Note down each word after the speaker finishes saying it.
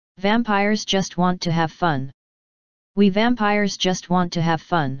Vampires just want to have fun. We vampires just want to have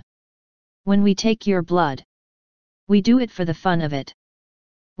fun. When we take your blood, we do it for the fun of it.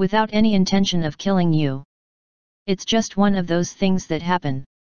 Without any intention of killing you. It's just one of those things that happen.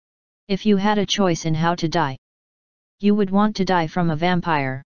 If you had a choice in how to die, you would want to die from a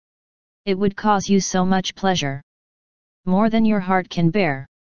vampire. It would cause you so much pleasure. More than your heart can bear.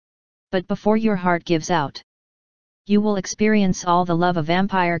 But before your heart gives out, you will experience all the love a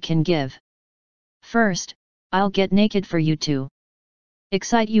vampire can give. First, I'll get naked for you to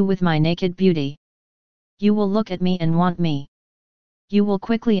excite you with my naked beauty. You will look at me and want me. You will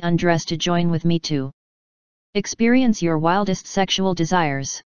quickly undress to join with me to experience your wildest sexual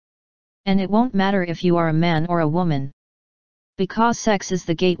desires. And it won't matter if you are a man or a woman. Because sex is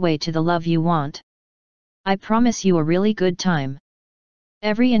the gateway to the love you want. I promise you a really good time.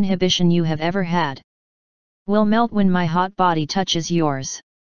 Every inhibition you have ever had will melt when my hot body touches yours.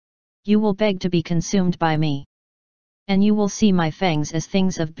 You will beg to be consumed by me. And you will see my fangs as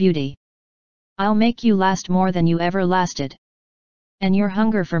things of beauty. I'll make you last more than you ever lasted. And your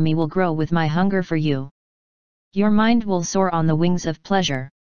hunger for me will grow with my hunger for you. Your mind will soar on the wings of pleasure,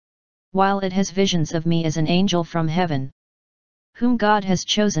 while it has visions of me as an angel from heaven, whom God has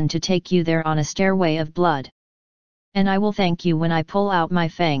chosen to take you there on a stairway of blood. And I will thank you when I pull out my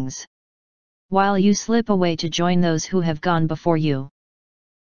fangs, while you slip away to join those who have gone before you.